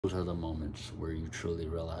Those are the moments where you truly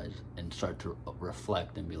realize and start to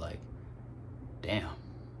reflect and be like, damn,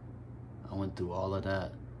 I went through all of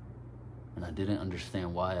that and I didn't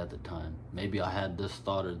understand why at the time. Maybe I had this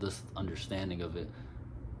thought or this understanding of it,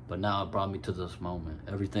 but now it brought me to this moment.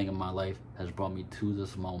 Everything in my life has brought me to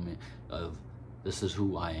this moment of this is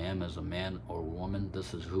who I am as a man or woman.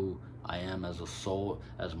 This is who I am as a soul,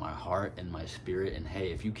 as my heart and my spirit. And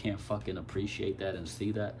hey, if you can't fucking appreciate that and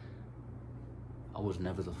see that, I was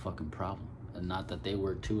never the fucking problem. And not that they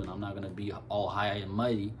were too, and I'm not gonna be all high and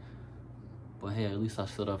mighty, but hey, at least I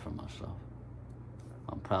stood up for myself.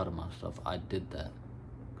 I'm proud of myself. I did that.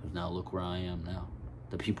 Because now look where I am now.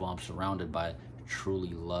 The people I'm surrounded by truly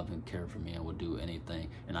love and care for me and will do anything.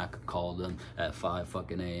 And I could call them at 5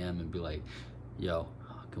 fucking a.m. and be like, yo,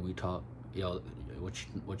 can we talk? Yo,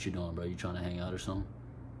 what you doing, bro? You trying to hang out or something?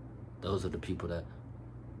 Those are the people that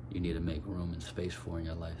you need to make room and space for in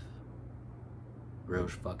your life. Real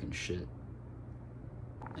fucking shit.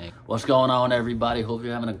 Hey, what's going on, everybody? Hope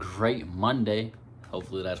you're having a great Monday.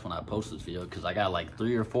 Hopefully that's when I post this video, because I got like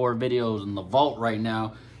 3 or 4 videos in the vault right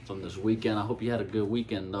now from this weekend. I hope you had a good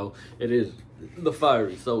weekend, though. It is the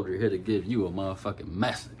Fiery Soldier here to give you a motherfucking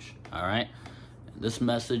message, all right? And this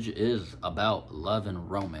message is about love and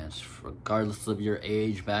romance, regardless of your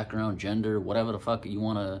age, background, gender, whatever the fuck you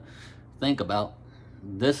want to think about.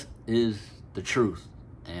 This is the truth,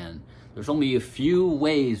 and there's only a few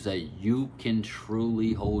ways that you can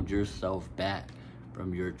truly hold yourself back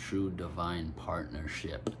from your true divine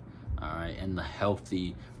partnership, all right? And the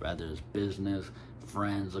healthy, whether it's business,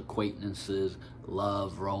 friends, acquaintances,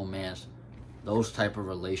 love, romance, those type of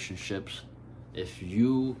relationships. If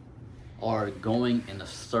you are going in a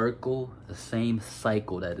circle, the same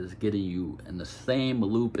cycle that is getting you in the same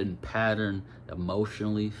loop and pattern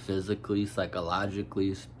emotionally, physically,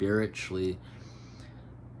 psychologically, spiritually,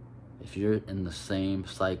 if you're in the same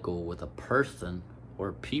cycle with a person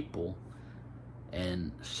or people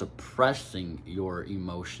and suppressing your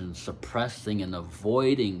emotions, suppressing and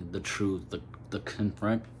avoiding the truth, the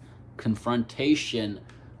confrontation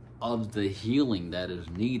of the healing that is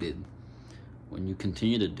needed, when you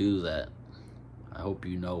continue to do that, I hope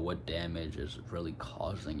you know what damage is really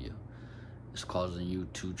causing you. It's causing you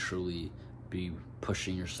to truly be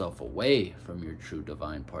pushing yourself away from your true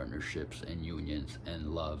divine partnerships and unions and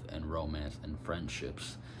love and romance and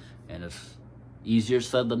friendships. And it's easier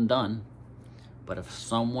said than done, but if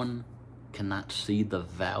someone cannot see the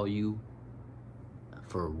value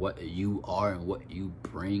for what you are and what you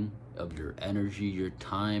bring of your energy, your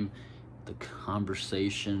time, the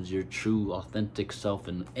conversations, your true authentic self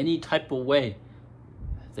in any type of way,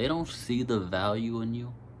 if they don't see the value in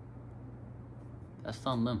you, that's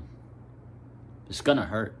on them. It's gonna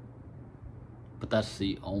hurt, but that's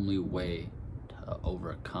the only way to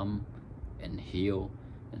overcome and heal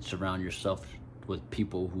and surround yourself with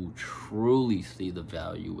people who truly see the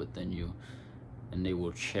value within you, and they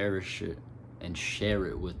will cherish it and share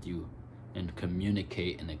it with you and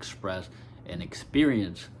communicate and express and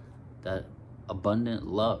experience that abundant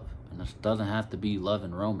love. And this doesn't have to be love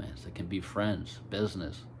and romance. It can be friends,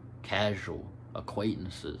 business, casual,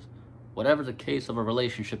 acquaintances, whatever the case of a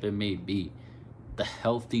relationship it may be. The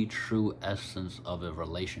healthy, true essence of a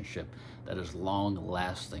relationship that is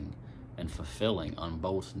long-lasting and fulfilling on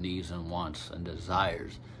both needs and wants and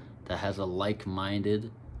desires, that has a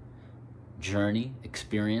like-minded journey,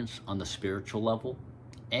 experience on the spiritual level,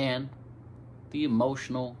 and the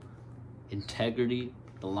emotional integrity,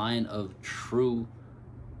 the line of true,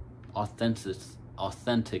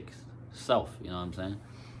 authentic self, you know what I'm saying?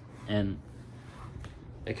 And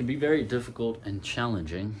it can be very difficult and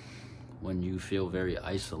challenging when you feel very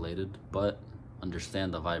isolated, but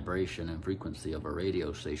understand the vibration and frequency of a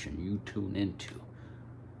radio station you tune into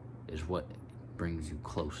is what brings you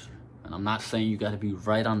closer. And I'm not saying you got to be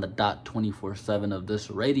right on the dot 24/7 of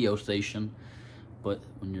this radio station, but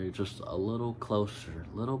when you're just a little closer,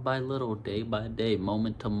 little by little, day by day,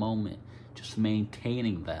 moment to moment, just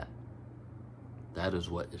maintaining that, that is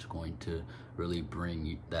what is going to really bring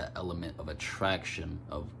you that element of attraction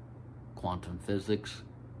of quantum physics,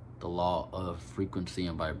 the law of frequency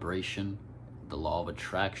and vibration, the law of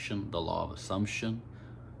attraction, the law of assumption.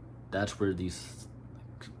 That's where these,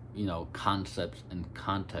 concepts and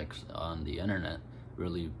context on the internet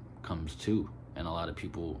really comes to. And a lot of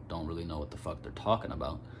people don't really know what the fuck they're talking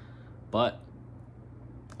about. But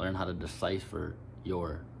learn how to decipher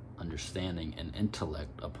your understanding and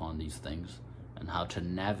intellect upon these things and how to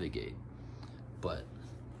navigate. But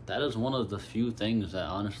that is one of the few things that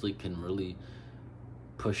honestly can really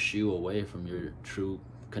push you away from your true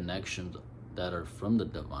connections that are from the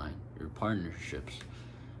divine, your partnerships.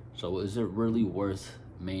 So is it really worth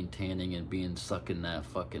maintaining and being stuck in that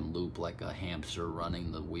fucking loop like a hamster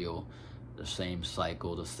running the wheel, the same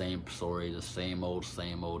cycle, the same story, the same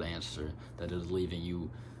old answer that is leaving you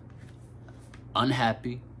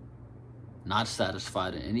unhappy, not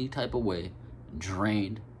satisfied in any type of way,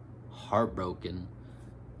 drained, heartbroken,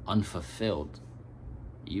 unfulfilled,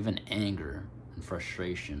 even anger and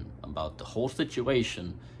frustration about the whole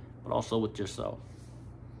situation, but also with yourself.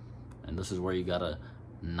 And this is where you gotta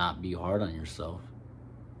not be hard on yourself.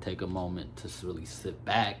 Take a moment to really sit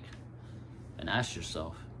back and ask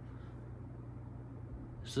yourself,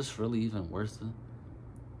 is this really even worth it?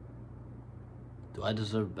 Do I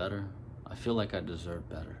deserve better? I feel like I deserve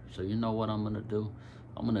better. So you know what I'm gonna do?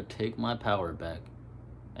 I'm gonna take my power back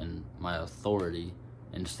and my authority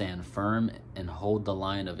and stand firm and hold the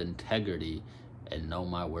line of integrity and know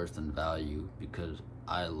my worth and value, because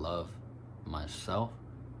I love myself.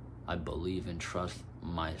 I believe and trust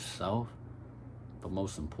myself. But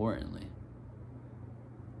most importantly,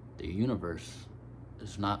 the universe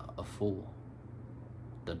is not a fool.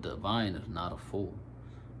 The divine is not a fool.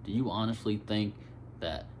 Do you honestly think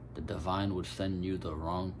that the divine would send you the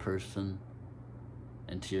wrong person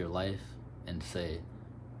into your life and say,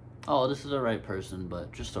 oh, this is the right person,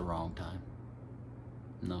 but just the wrong time?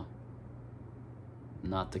 No.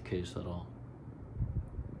 Not the case at all.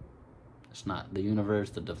 It's not. The universe,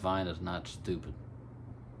 the divine is not stupid.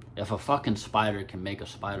 If a fucking spider can make a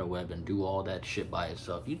spider web and do all that shit by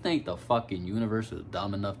itself, you think the fucking universe is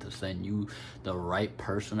dumb enough to send you the right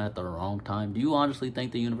person at the wrong time? Do you honestly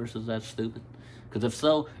think the universe is that stupid? Because if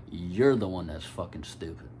so, you're the one that's fucking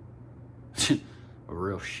stupid.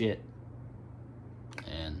 Real shit.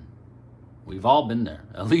 And we've all been there.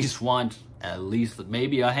 At least once. At least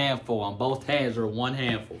maybe a handful on both hands, or one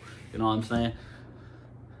handful. You know what I'm saying?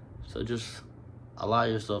 So just allow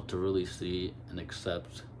yourself to really see and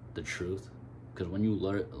accept the truth. Because when you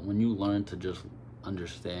learn to just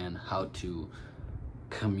understand how to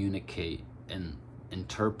communicate and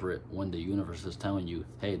interpret when the universe is telling you,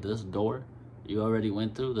 hey, this door you already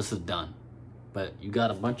went through, this is done. But you got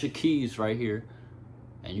a bunch of keys right here,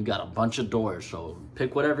 and you got a bunch of doors. So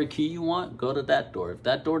pick whatever key you want, go to that door. If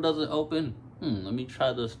that door doesn't open, let me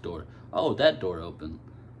try this door. Oh, that door opened.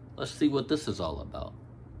 Let's see what this is all about.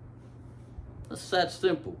 It's that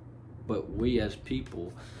simple. But we as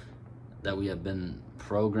people, that we have been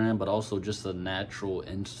programmed, but also just a natural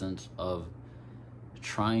instance of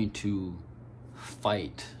trying to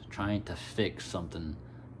fight, trying to fix something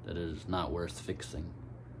that is not worth fixing.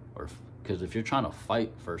 Or because if you're trying to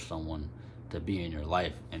fight for someone to be in your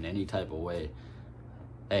life in any type of way,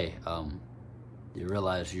 hey, you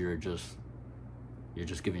realize you're just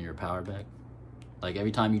giving your power back. Like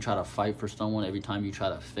every time you try to fight for someone, every time you try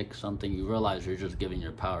to fix something, you realize you're just giving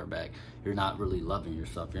your power back. You're not really loving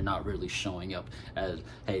yourself. You're not really showing up as,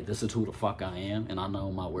 hey, this is who the fuck I am, and I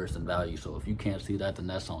know my worth and value. So if you can't see that, then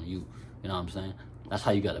that's on you. You know what I'm saying? That's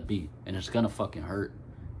how you gotta be. And it's gonna fucking hurt.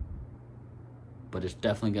 But it's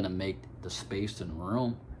definitely gonna make the space and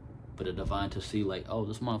room for the divine to see, like, oh,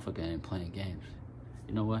 this motherfucker ain't playing games.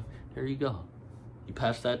 You know what? Here you go. You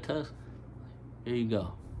passed that test? Here you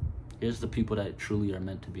go. Here's the people that truly are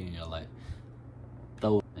meant to be in your life.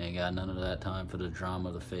 Though ain't got none of that time for the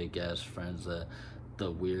drama, the fake ass friends,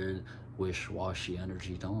 the weird wish-washy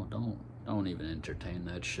energy. Don't even entertain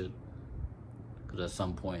that shit. Because at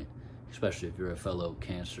some point, especially if you're a fellow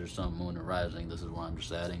Cancer, Sun, Moon, and Rising, this is where I'm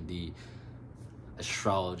just adding the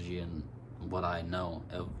astrology and what I know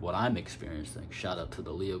of what I'm experiencing. Shout out to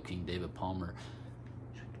the Leo King, David Palmer.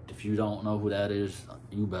 If you don't know who that is,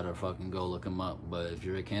 you better fucking go look him up. But if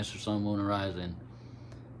you're a Cancer, Sun, Moon, and Rising,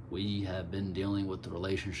 we have been dealing with the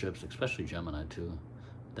relationships, especially Gemini too,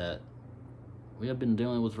 that we have been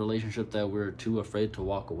dealing with relationships that we're too afraid to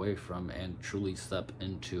walk away from and truly step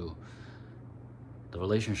into the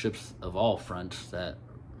relationships of all fronts that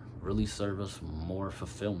really serve us more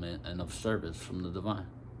fulfillment and of service from the divine.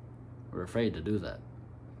 We're afraid to do that.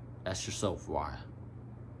 Ask yourself why.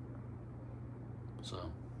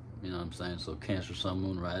 So, you know what I'm saying? So Cancer, Sun,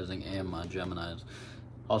 Moon, Rising, and my Geminis.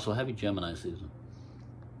 Also, happy Gemini season.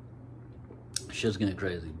 Shit's getting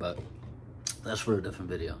crazy, but that's for a different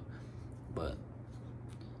video. But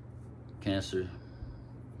Cancer,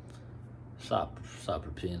 stop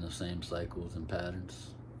repeating the same cycles and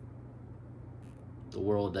patterns. The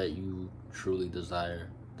world that you truly desire,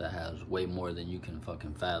 that has way more than you can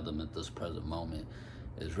fucking fathom at this present moment,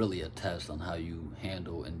 is really a test on how you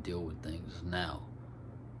handle and deal with things now.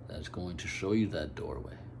 That's going to show you that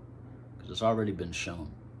doorway, because it's already been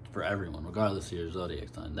shown for everyone, regardless of your zodiac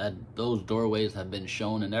sign. Those doorways have been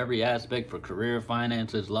shown in every aspect, for career,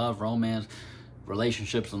 finances, love, romance,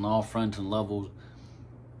 relationships on all fronts and levels.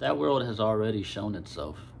 That world has already shown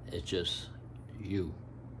itself. It's just you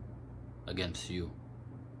against you.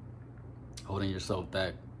 Holding yourself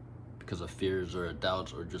back because of fears or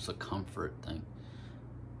doubts or just a comfort thing.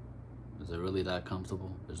 Is it really that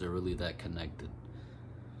comfortable? Is it really that connected?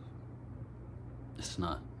 It's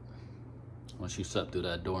not. Once you step through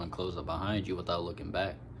that door and close it behind you without looking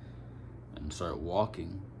back and start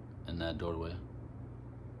walking in that doorway,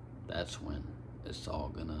 that's when it's all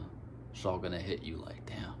gonna hit you like,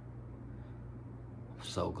 damn, I'm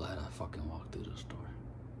so glad I fucking walked through this door.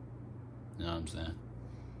 You know what I'm saying?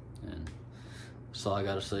 And that's all I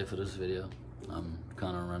gotta say for this video. I'm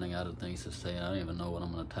kind of running out of things to say. I don't even know what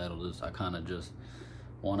I'm gonna title this. I kind of just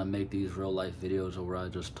want to make these real life videos where I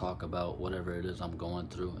just talk about whatever it is I'm going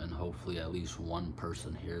through, and hopefully at least one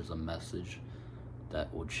person hears a message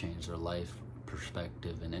that will change their life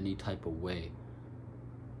perspective in any type of way.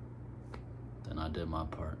 Then I did my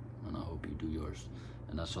part, and I hope you do yours.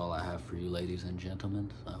 And that's all I have for you, ladies and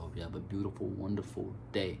gentlemen. I hope you have a beautiful, wonderful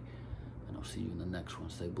day, and I'll see you in the next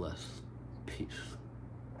one. Stay blessed. Peace.